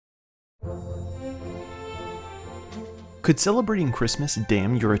Could celebrating Christmas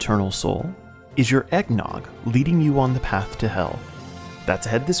damn your eternal soul? Is your eggnog leading you on the path to hell? That's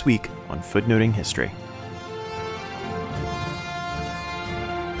ahead this week on Footnoting History.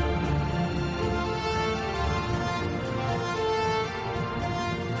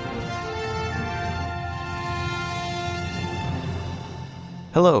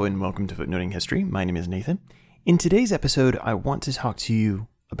 Hello and welcome to Footnoting History. My name is Nathan. In today's episode, I want to talk to you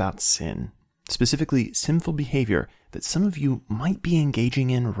about sin, specifically sinful behavior that some of you might be engaging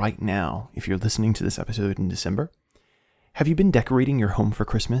in right now if you're listening to this episode in December. Have you been decorating your home for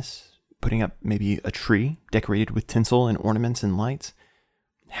Christmas? Putting up maybe a tree decorated with tinsel and ornaments and lights?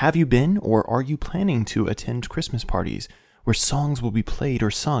 Have you been or are you planning to attend Christmas parties where songs will be played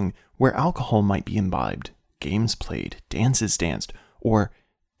or sung, where alcohol might be imbibed, games played, dances danced, or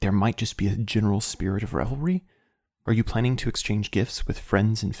there might just be a general spirit of revelry? Are you planning to exchange gifts with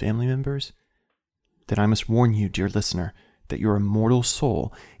friends and family members? Then I must warn you, dear listener, that your immortal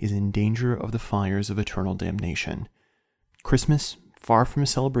soul is in danger of the fires of eternal damnation. Christmas, far from a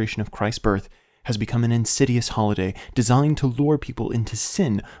celebration of Christ's birth, has become an insidious holiday designed to lure people into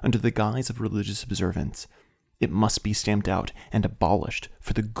sin under the guise of religious observance. It must be stamped out and abolished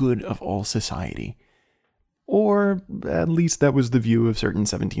for the good of all society. Or at least that was the view of certain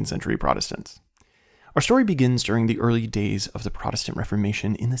 17th century Protestants. Our story begins during the early days of the Protestant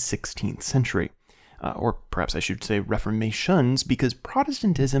Reformation in the 16th century. Or perhaps I should say reformations, because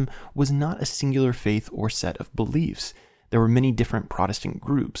Protestantism was not a singular faith or set of beliefs. There were many different Protestant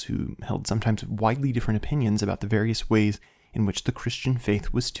groups who held sometimes widely different opinions about the various ways in which the Christian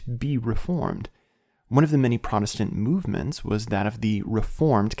faith was to be reformed. One of the many Protestant movements was that of the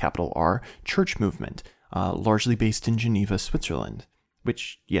Reformed, capital R, Church movement, largely based in Geneva, Switzerland,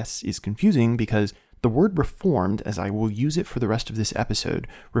 which, yes, is confusing because the word reformed, as I will use it for the rest of this episode,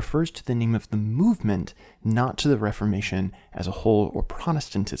 refers to the name of the movement, not to the Reformation as a whole or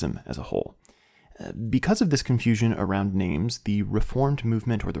Protestantism as a whole. Because of this confusion around names, the Reformed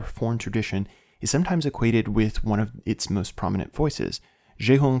movement or the Reformed tradition is sometimes equated with one of its most prominent voices,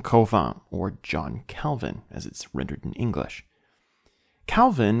 Jehan Calvin, or John Calvin, as it's rendered in English.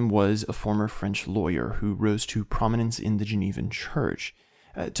 Calvin was a former French lawyer who rose to prominence in the Genevan Church.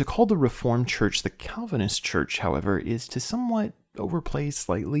 To call the Reformed Church the Calvinist Church, however, is to somewhat overplay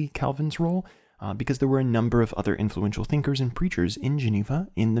slightly Calvin's role, because there were a number of other influential thinkers and preachers in Geneva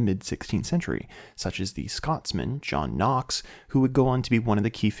in the mid-16th century, such as the Scotsman John Knox, who would go on to be one of the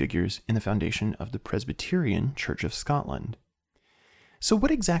key figures in the foundation of the Presbyterian Church of Scotland. So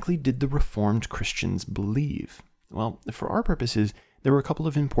what exactly did the Reformed Christians believe? Well, for our purposes, there were a couple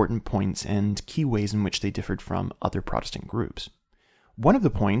of important points and key ways in which they differed from other Protestant groups. One of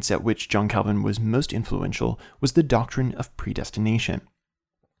the points at which John Calvin was most influential was the doctrine of predestination.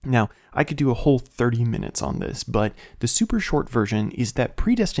 Now, I could do a whole 30 minutes on this, but the super short version is that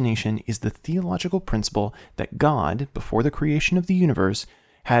predestination is the theological principle that God, before the creation of the universe,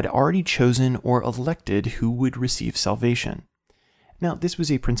 had already chosen or elected who would receive salvation. Now, this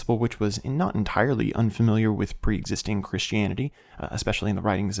was a principle which was not entirely unfamiliar with pre-existing Christianity, especially in the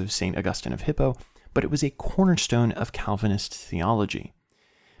writings of St. Augustine of Hippo, but it was a cornerstone of Calvinist theology.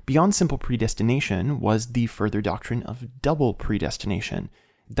 Beyond simple predestination was the further doctrine of double predestination,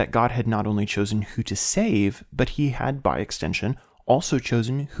 that God had not only chosen who to save, but he had, by extension, also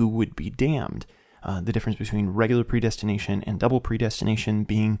chosen who would be damned. The difference between regular predestination and double predestination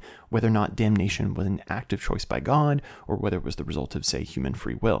being whether or not damnation was an active choice by God, or whether it was the result of, say, human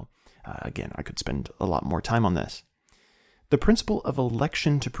free will. Again, I could spend a lot more time on this. The principle of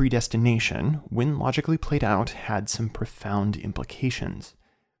election to predestination, when logically played out, had some profound implications.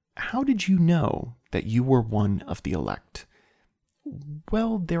 How did you know that you were one of the elect?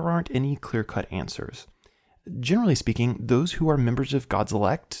 Well, there aren't any clear-cut answers. Generally speaking, those who are members of God's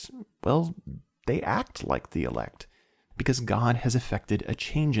elect, well, they act like the elect, because God has effected a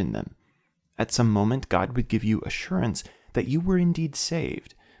change in them. At some moment, God would give you assurance that you were indeed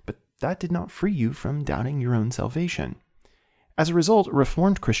saved, but that did not free you from doubting your own salvation. As a result,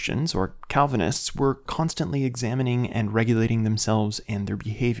 Reformed Christians, or Calvinists, were constantly examining and regulating themselves and their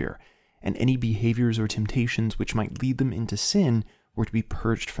behavior, and any behaviors or temptations which might lead them into sin were to be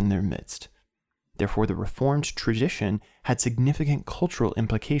purged from their midst. Therefore, the Reformed tradition had significant cultural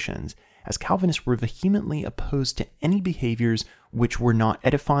implications, as Calvinists were vehemently opposed to any behaviors which were not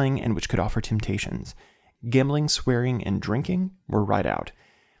edifying and which could offer temptations. Gambling, swearing, and drinking were right out.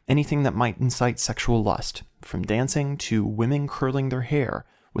 Anything that might incite sexual lust, from dancing to women curling their hair,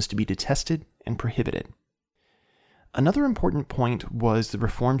 was to be detested and prohibited. Another important point was the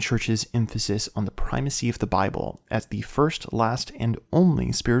Reformed Church's emphasis on the primacy of the Bible as the first, last, and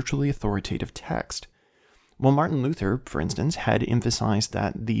only spiritually authoritative text. While Martin Luther, for instance, had emphasized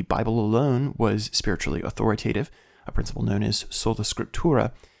that the Bible alone was spiritually authoritative, a principle known as sola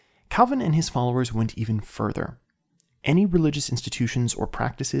scriptura, Calvin and his followers went even further. Any religious institutions or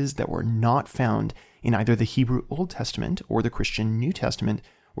practices that were not found in either the Hebrew Old Testament or the Christian New Testament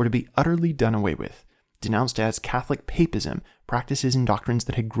were to be utterly done away with, denounced as Catholic papism, practices and doctrines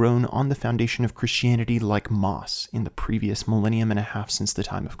that had grown on the foundation of Christianity like moss in the previous millennium and a half since the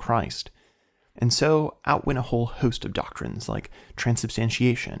time of Christ. And so out went a whole host of doctrines like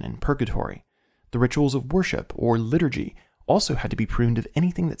transubstantiation and purgatory. The rituals of worship or liturgy also had to be pruned of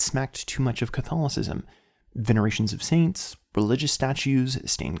anything that smacked too much of Catholicism. Venerations of saints, religious statues,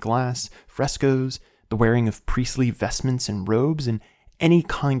 stained glass, frescoes, the wearing of priestly vestments and robes, and any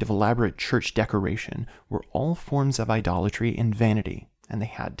kind of elaborate church decoration were all forms of idolatry and vanity, and they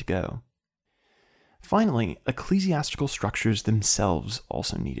had to go. Finally, ecclesiastical structures themselves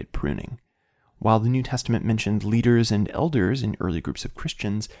also needed pruning. While the New Testament mentioned leaders and elders in early groups of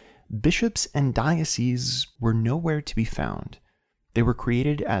Christians, bishops and dioceses were nowhere to be found. They were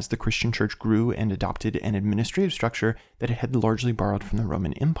created as the Christian church grew and adopted an administrative structure that it had largely borrowed from the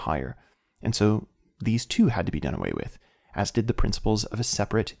Roman Empire, and so these too had to be done away with, as did the principles of a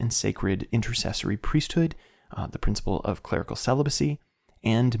separate and sacred intercessory priesthood, the principle of clerical celibacy,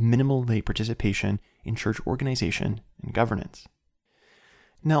 and minimal lay participation in church organization and governance.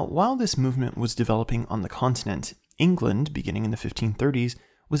 Now, while this movement was developing on the continent, England, beginning in the 1530s,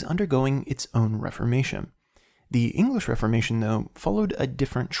 was undergoing its own Reformation. The English Reformation, though, followed a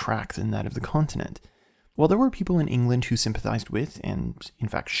different track than that of the continent. While there were people in England who sympathized with, and in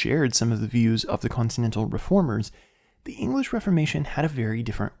fact shared some of the views of the continental reformers, the English Reformation had a very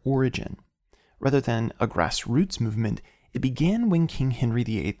different origin. Rather than a grassroots movement, it began when King Henry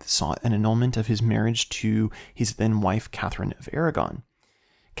VIII sought an annulment of his marriage to his then-wife Catherine of Aragon.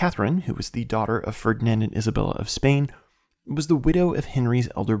 Catherine, who was the daughter of Ferdinand and Isabella of Spain, was the widow of Henry's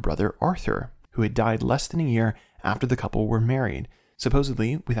elder brother Arthur, who had died less than a year after the couple were married,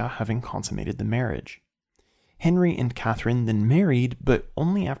 supposedly without having consummated the marriage. Henry and Catherine then married, but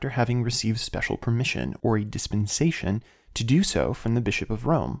only after having received special permission or a dispensation to do so from the Bishop of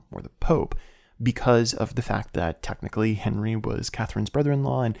Rome, or the Pope, because of the fact that technically Henry was Catherine's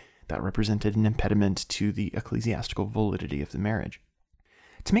brother-in-law, and that represented an impediment to the ecclesiastical validity of the marriage.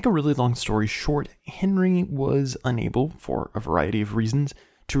 To make a really long story short, Henry was unable, for a variety of reasons,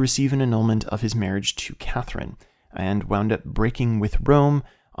 to receive an annulment of his marriage to Catherine, and wound up breaking with Rome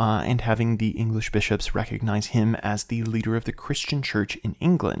and having the English bishops recognize him as the leader of the Christian church in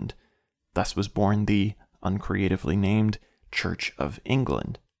England. Thus was born the uncreatively named Church of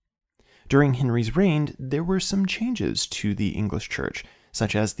England. During Henry's reign, there were some changes to the English church,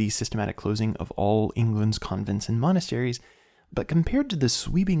 such as the systematic closing of all England's convents and monasteries, but compared to the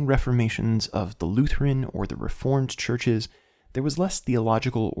sweeping reformations of the Lutheran or the Reformed churches, there was less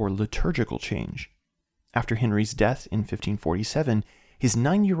theological or liturgical change. After Henry's death in 1547, his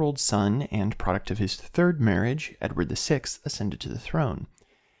 9-year-old son and product of his third marriage, Edward VI, ascended to the throne.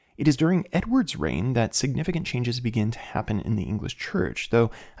 It is during Edward's reign that significant changes begin to happen in the English church, though,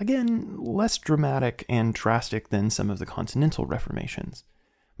 again, less dramatic and drastic than some of the continental reformations.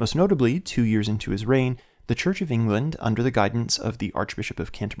 Most notably, 2 years into his reign, the Church of England, under the guidance of the Archbishop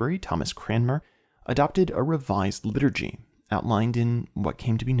of Canterbury, Thomas Cranmer, adopted a revised liturgy, outlined in what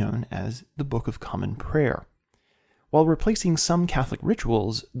came to be known as the Book of Common Prayer. While replacing some Catholic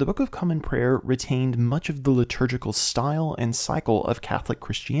rituals, the Book of Common Prayer retained much of the liturgical style and cycle of Catholic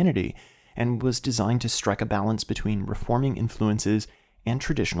Christianity, and was designed to strike a balance between reforming influences and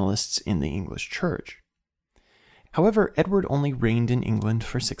traditionalists in the English Church. However, Edward only reigned in England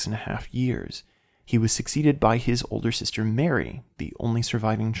for 6.5 years. He was succeeded by his older sister Mary, the only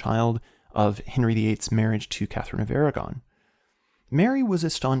surviving child of Henry VIII's marriage to Catherine of Aragon. Mary was a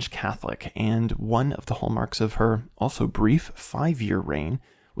staunch Catholic, and one of the hallmarks of her also brief 5-year reign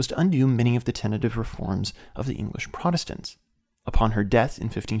was to undo many of the tentative reforms of the English Protestants. Upon her death in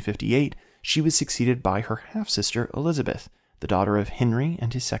 1558, she was succeeded by her half-sister Elizabeth, the daughter of Henry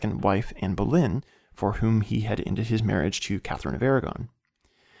and his second wife Anne Boleyn, for whom he had ended his marriage to Catherine of Aragon.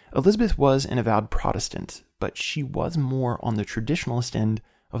 Elizabeth was an avowed Protestant, but she was more on the traditionalist end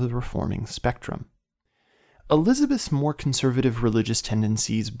of the reforming spectrum. Elizabeth's more conservative religious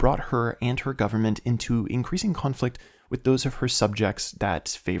tendencies brought her and her government into increasing conflict with those of her subjects that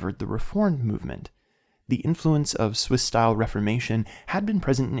favored the Reformed movement. The influence of Swiss-style Reformation had been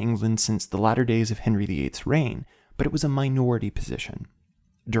present in England since the latter days of Henry VIII's reign, but it was a minority position.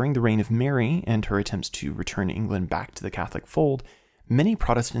 During the reign of Mary and her attempts to return England back to the Catholic fold, many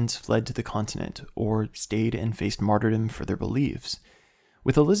Protestants fled to the continent or stayed and faced martyrdom for their beliefs.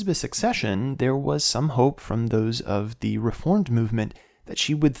 With Elizabeth's accession, there was some hope from those of the Reformed movement that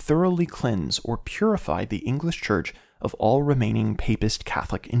she would thoroughly cleanse or purify the English Church of all remaining papist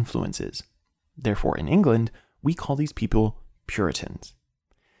Catholic influences. Therefore, in England, we call these people Puritans.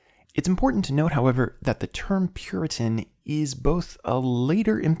 It's important to note, however, that the term Puritan is both a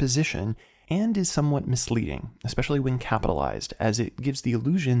later imposition and is somewhat misleading, especially when capitalized, as it gives the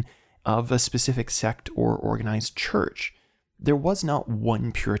illusion of a specific sect or organized church. There was not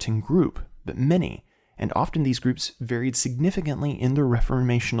one Puritan group, but many, and often these groups varied significantly in their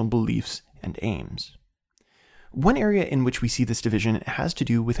reformational beliefs and aims. One area in which we see this division has to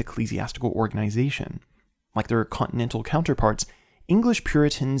do with ecclesiastical organization. Like their continental counterparts, English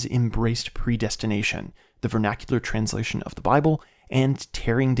Puritans embraced predestination, the vernacular translation of the Bible, and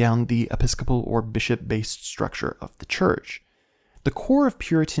tearing down the episcopal or bishop-based structure of the church. The core of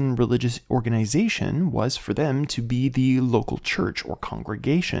Puritan religious organization was for them to be the local church or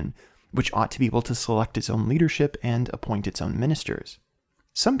congregation, which ought to be able to select its own leadership and appoint its own ministers.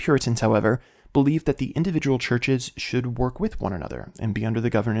 Some Puritans, however, believed that the individual churches should work with one another and be under the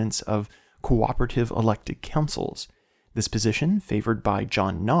governance of cooperative elected councils. This position, favored by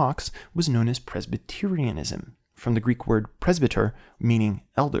John Knox, was known as Presbyterianism, from the Greek word presbyter, meaning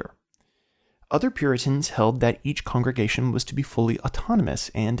elder. Other Puritans held that each congregation was to be fully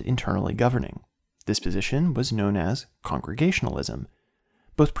autonomous and internally governing. This position was known as Congregationalism.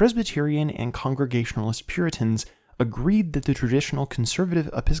 Both Presbyterian and Congregationalist Puritans agreed that the traditional conservative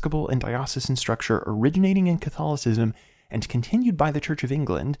episcopal and diocesan structure originating in Catholicism and continued by the Church of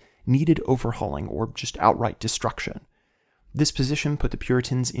England needed overhauling or just outright destruction. This position put the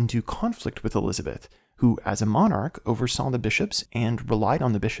Puritans into conflict with Elizabeth, who, as a monarch, oversaw the bishops and relied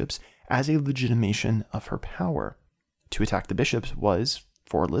on the bishops as a legitimation of her power. To attack the bishops was,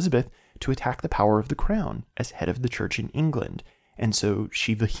 for Elizabeth, to attack the power of the crown as head of the church in England, and so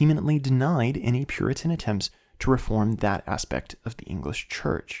she vehemently denied any Puritan attempts to reform that aspect of the English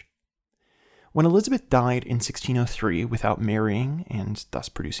church. When Elizabeth died in 1603 without marrying and thus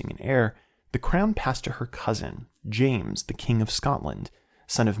producing an heir, the crown passed to her cousin, James, the King of Scotland,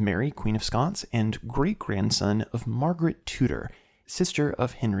 son of Mary, Queen of Scots, and great-grandson of Margaret Tudor, sister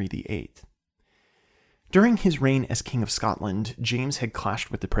of Henry VIII. During his reign as King of Scotland, James had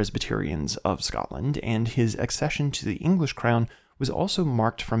clashed with the Presbyterians of Scotland, and his accession to the English crown was also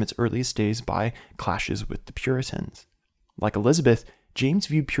marked from its earliest days by clashes with the Puritans. Like Elizabeth, James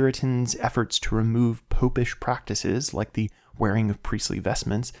viewed Puritans' efforts to remove popish practices like the wearing of priestly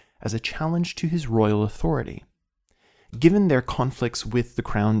vestments as a challenge to his royal authority. Given their conflicts with the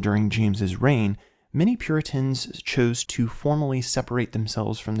crown during James's reign, many Puritans chose to formally separate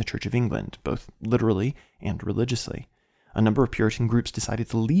themselves from the Church of England, both literally and religiously. A number of Puritan groups decided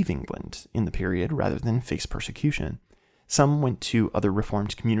to leave England in the period rather than face persecution. Some went to other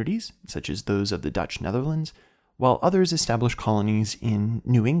Reformed communities, such as those of the Dutch Netherlands, while others established colonies in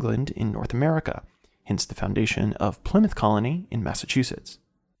New England in North America, hence the foundation of Plymouth Colony in Massachusetts.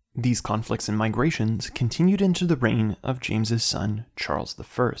 These conflicts and migrations continued into the reign of James's son, Charles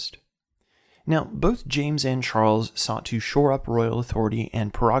I. Now, both James and Charles sought to shore up royal authority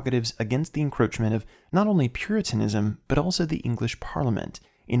and prerogatives against the encroachment of not only Puritanism, but also the English Parliament,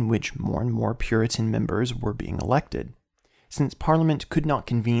 in which more and more Puritan members were being elected. Since Parliament could not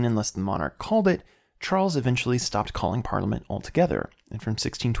convene unless the monarch called it, Charles eventually stopped calling Parliament altogether, and from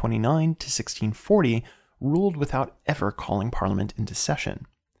 1629 to 1640 ruled without ever calling Parliament into session.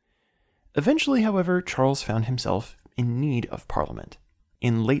 Eventually, however, Charles found himself in need of Parliament.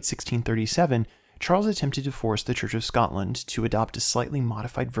 In late 1637, Charles attempted to force the Church of Scotland to adopt a slightly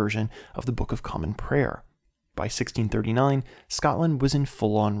modified version of the Book of Common Prayer. By 1639, Scotland was in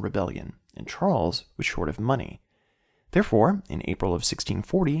full-on rebellion, and Charles was short of money. Therefore, in April of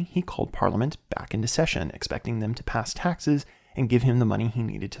 1640, he called Parliament back into session, expecting them to pass taxes and give him the money he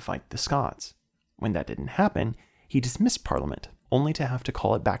needed to fight the Scots. When that didn't happen, he dismissed Parliament, only to have to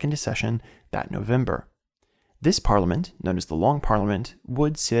call it back into session that November. This Parliament, known as the Long Parliament,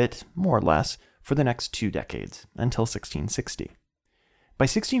 would sit, more or less, for the next 2 decades, until 1660. By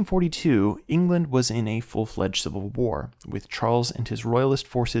 1642, England was in a full-fledged civil war, with Charles and his royalist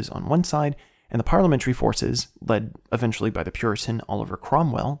forces on one side, and the parliamentary forces, led eventually by the Puritan Oliver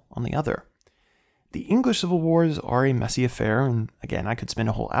Cromwell, on the other. The English civil wars are a messy affair, and again, I could spend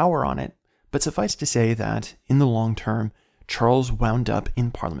a whole hour on it, but suffice to say that, in the long term, Charles wound up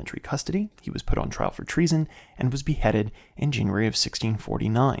in parliamentary custody, he was put on trial for treason, and was beheaded in January of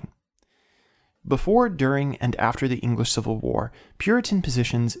 1649. Before, during, and after the English Civil War, Puritan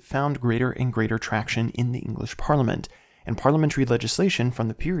positions found greater and greater traction in the English Parliament, and parliamentary legislation from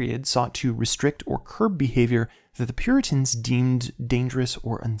the period sought to restrict or curb behavior that the Puritans deemed dangerous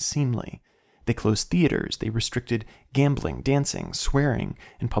or unseemly. They closed theaters, they restricted gambling, dancing, swearing,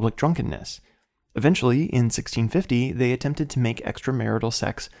 and public drunkenness. Eventually, in 1650, they attempted to make extramarital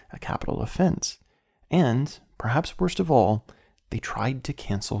sex a capital offense. And, perhaps worst of all, they tried to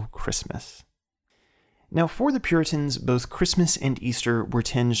cancel Christmas. Now, for the Puritans, both Christmas and Easter were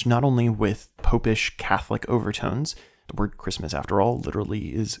tinged not only with popish Catholic overtones, the word Christmas, after all,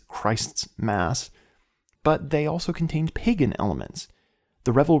 literally is Christ's Mass, but they also contained pagan elements.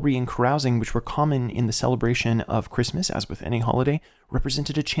 The revelry and carousing which were common in the celebration of Christmas, as with any holiday,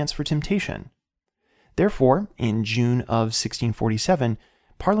 represented a chance for temptation. Therefore, in June of 1647,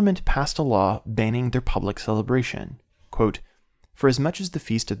 Parliament passed a law banning their public celebration. Quote, "For as much as the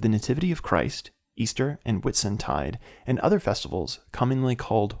feast of the Nativity of Christ, Easter and Whitsuntide, and other festivals, commonly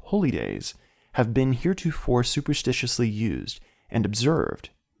called holy days, have been heretofore superstitiously used and observed,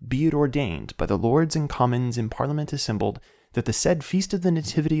 be it ordained by the Lords and Commons in Parliament assembled, that the said feast of the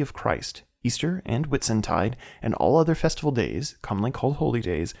Nativity of Christ, Easter and Whitsuntide, and all other festival days, commonly called holy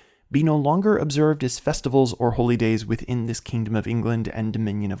days, be no longer observed as festivals or holy days within this kingdom of England and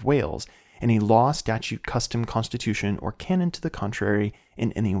dominion of Wales, any law, statute, custom, constitution, or canon to the contrary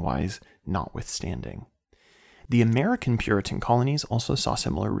in any wise notwithstanding." The American Puritan colonies also saw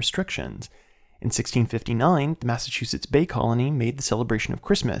similar restrictions. In 1659, the Massachusetts Bay Colony made the celebration of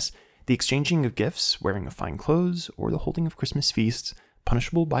Christmas, the exchanging of gifts, wearing of fine clothes, or the holding of Christmas feasts,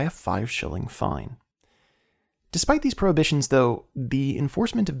 punishable by a 5-shilling fine. Despite these prohibitions, though, the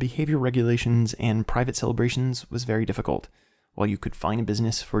enforcement of behavior regulations and private celebrations was very difficult. While you could fine a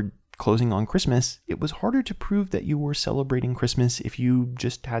business for closing on Christmas, it was harder to prove that you were celebrating Christmas if you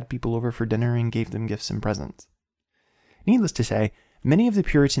just had people over for dinner and gave them gifts and presents. Needless to say, many of the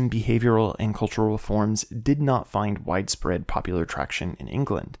Puritan behavioral and cultural reforms did not find widespread popular traction in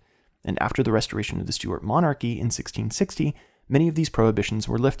England, and after the restoration of the Stuart monarchy in 1660, many of these prohibitions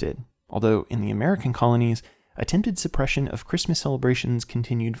were lifted, although in the American colonies, attempted suppression of Christmas celebrations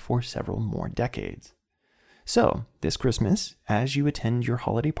continued for several more decades. So, this Christmas, as you attend your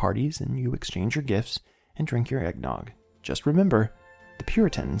holiday parties and you exchange your gifts and drink your eggnog, just remember, the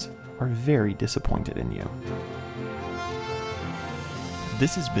Puritans are very disappointed in you.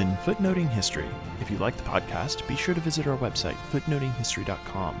 This has been Footnoting History. If you like the podcast, be sure to visit our website,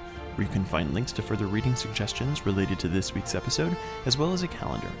 footnotinghistory.com, where you can find links to further reading suggestions related to this week's episode, as well as a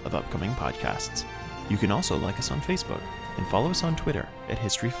calendar of upcoming podcasts. You can also like us on Facebook and follow us on Twitter at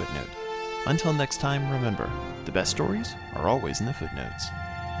History Footnote. Until next time, remember, the best stories are always in the footnotes.